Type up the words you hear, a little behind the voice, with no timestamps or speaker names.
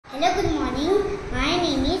Hello, good morning. My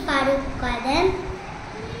name is Farooq Kadam.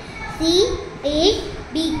 C A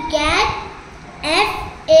B cat, F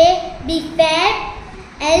A B fat,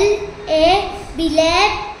 L A B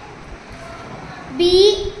lab,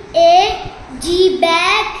 B A G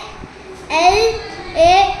bag, L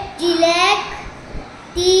A G leg,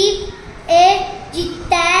 T A G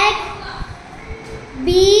tag,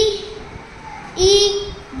 B E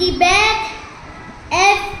D bag,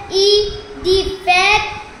 F E D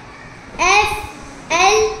fat, S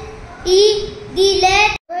L E D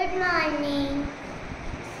leg. Good morning.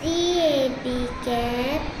 C A B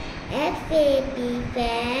cat, F A B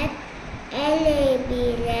fat, L A B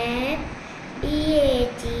lab, B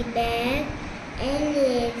A G bag, L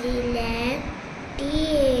A G leg, T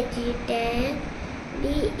A G tag, B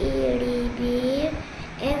E D beard,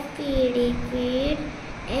 F E D feed,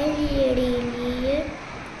 L E D lead,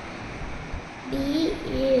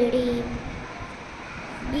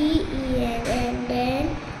 B E N N,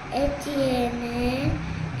 H E N N,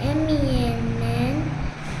 M E N N,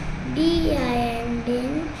 D I N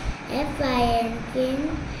din, F I N fin,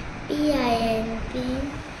 P I N pin,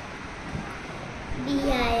 B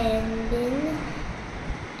I N din,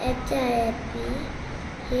 H I P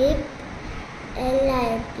hip, L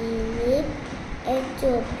I P lip, H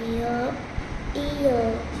O P hop, T O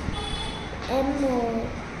M O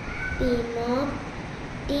P mop,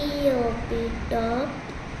 T O P top,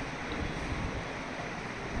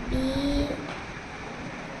 B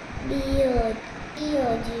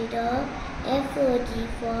O G dog, F O G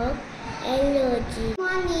frog, L O G. Good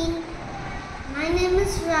morning. My name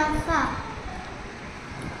is Rafa.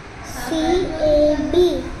 C A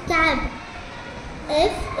B cab,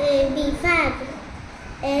 F A B fab,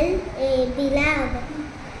 L A B lab,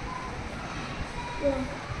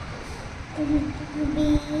 B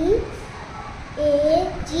A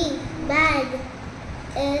G bag,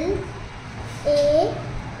 L A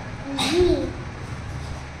G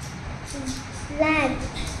flag,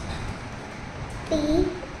 T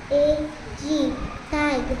A G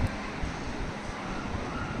tag,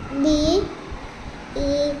 B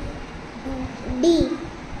E D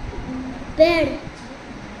bed,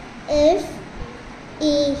 F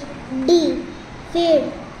E D feed,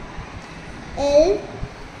 L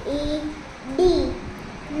E D.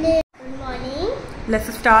 Good morning.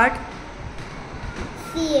 Let's start.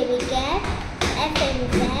 C A B cat, F A B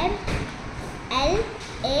fab, L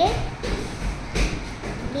A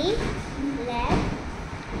B lab,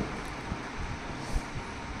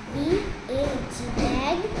 B A G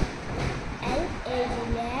bag, L A G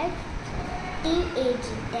leg, T A G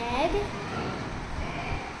tag,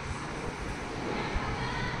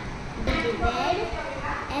 B D bed,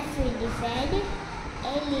 F E D fed,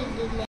 L E D leg.